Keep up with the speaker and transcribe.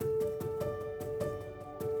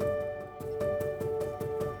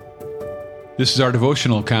This is our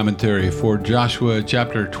devotional commentary for Joshua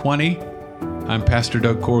chapter 20. I'm Pastor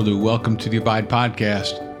Doug Corlew. Welcome to the Abide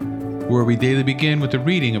Podcast, where we daily begin with the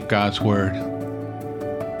reading of God's Word.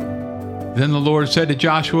 Then the Lord said to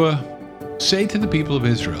Joshua, "Say to the people of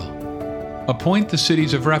Israel, appoint the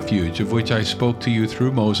cities of refuge of which I spoke to you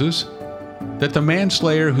through Moses, that the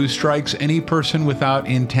manslayer who strikes any person without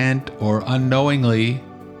intent or unknowingly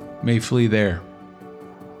may flee there.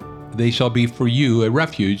 They shall be for you a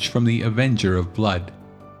refuge from the avenger of blood.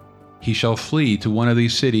 He shall flee to one of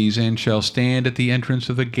these cities and shall stand at the entrance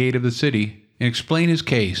of the gate of the city and explain his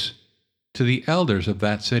case to the elders of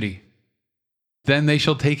that city. Then they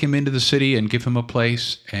shall take him into the city and give him a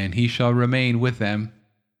place, and he shall remain with them.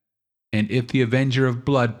 And if the avenger of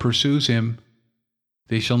blood pursues him,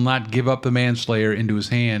 they shall not give up the manslayer into his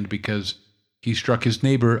hand, because he struck his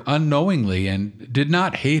neighbor unknowingly and did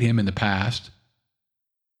not hate him in the past.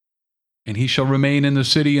 And he shall remain in the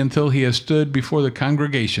city until he has stood before the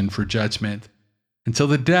congregation for judgment, until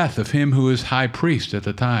the death of him who is high priest at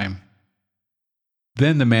the time.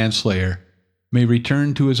 Then the manslayer may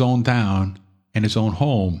return to his own town and his own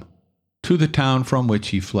home, to the town from which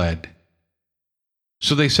he fled."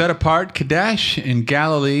 So they set apart Kadesh in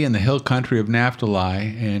Galilee in the hill country of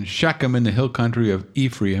Naphtali, and Shechem in the hill country of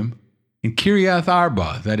Ephraim, and Kiriath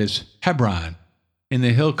Arba, that is Hebron, in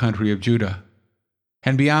the hill country of Judah.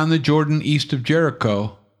 And beyond the Jordan east of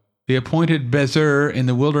Jericho, they appointed Bezer in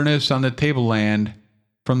the wilderness on the tableland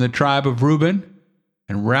from the tribe of Reuben,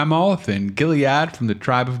 and Ramoth and Gilead from the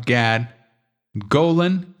tribe of Gad, and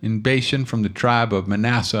Golan and Bashan from the tribe of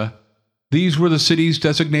Manasseh. These were the cities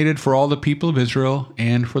designated for all the people of Israel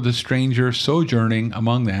and for the stranger sojourning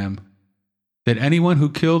among them, that anyone who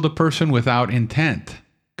killed a person without intent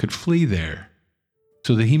could flee there,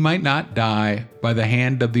 so that he might not die by the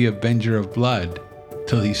hand of the avenger of blood,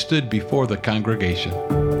 till he stood before the congregation.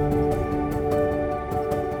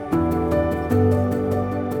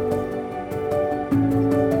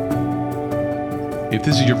 If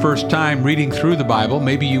this is your first time reading through the Bible,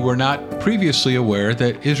 maybe you were not previously aware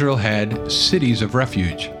that Israel had cities of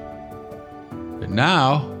refuge. But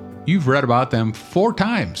now, you've read about them 4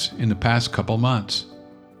 times in the past couple months.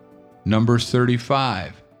 Numbers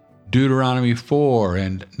 35, Deuteronomy 4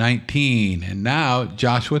 and 19, and now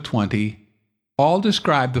Joshua 20, all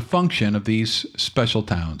describe the function of these special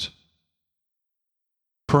towns.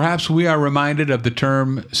 Perhaps we are reminded of the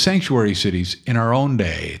term sanctuary cities in our own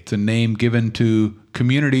day. It's a name given to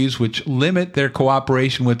communities which limit their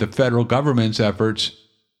cooperation with the federal government's efforts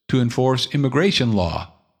to enforce immigration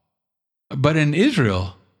law. But in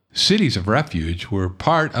Israel, cities of refuge were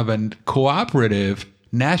part of a cooperative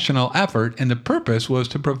national effort, and the purpose was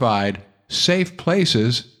to provide safe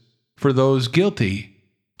places for those guilty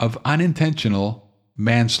of unintentional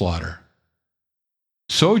manslaughter.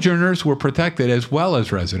 Sojourners were protected as well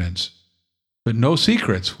as residents, but no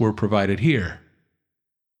secrets were provided here.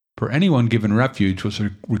 For anyone given refuge was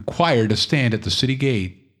required to stand at the city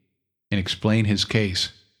gate and explain his case.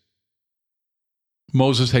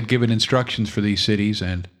 Moses had given instructions for these cities,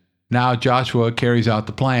 and now Joshua carries out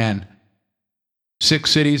the plan. 6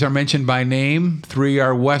 cities are mentioned by name. 3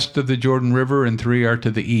 are west of the Jordan River and 3 are to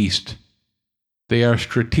the east. They are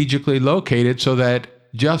strategically located so that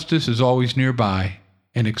justice is always nearby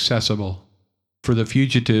and accessible for the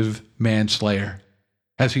fugitive manslayer.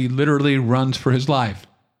 As he literally runs for his life,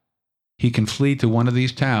 he can flee to one of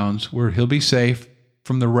these towns where he'll be safe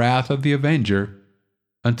from the wrath of the avenger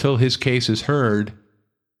until his case is heard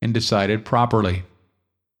and decided properly.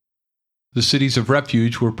 The cities of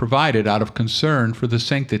refuge were provided out of concern for the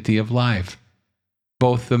sanctity of life,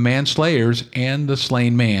 both the manslayers and the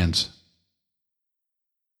slain man's.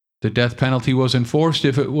 The death penalty was enforced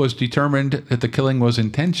if it was determined that the killing was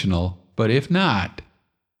intentional, but if not,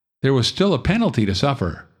 there was still a penalty to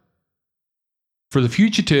suffer. For the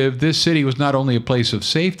fugitive, this city was not only a place of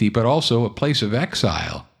safety, but also a place of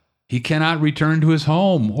exile. He cannot return to his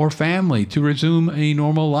home or family to resume a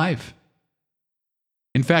normal life.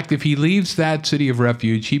 In fact, if he leaves that city of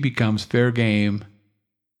refuge, he becomes fair game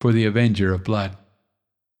for the avenger of blood.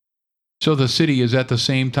 So the city is at the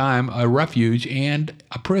same time a refuge and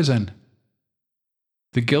a prison.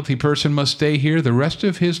 The guilty person must stay here the rest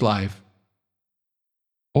of his life,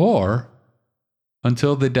 or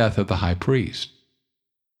until the death of the high priest.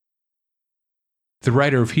 The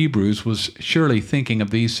writer of Hebrews was surely thinking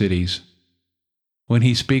of these cities when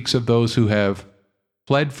he speaks of those who have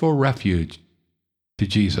fled for refuge to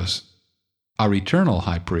Jesus, our eternal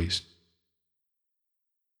high priest.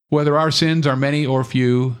 Whether our sins are many or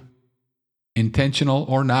few, intentional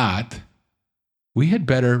or not, we had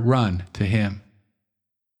better run to him.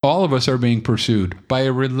 All of us are being pursued by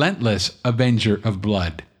a relentless avenger of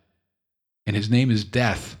blood, and his name is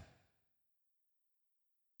death.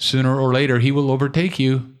 Sooner or later, he will overtake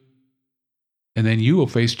you, and then you will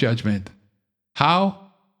face judgment.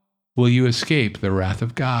 How will you escape the wrath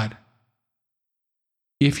of God?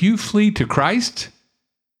 If you flee to Christ,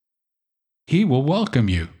 he will welcome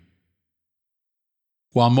you.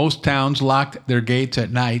 While most towns locked their gates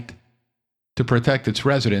at night to protect its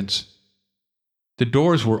residents, the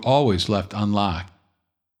doors were always left unlocked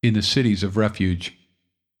in the cities of refuge.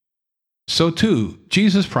 So too,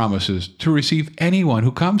 Jesus promises to receive anyone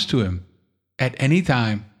who comes to him at any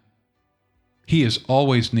time. He is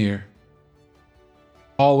always near,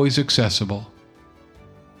 always accessible.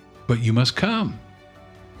 But you must come.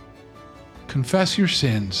 Confess your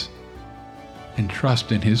sins and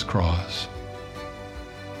trust in his cross.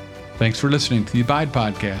 Thanks for listening to the Abide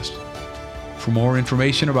Podcast. For more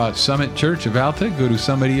information about Summit Church of Alta, go to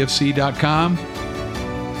summitefc.com.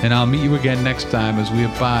 And I'll meet you again next time as we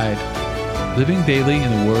abide, living daily in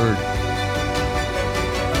the Word.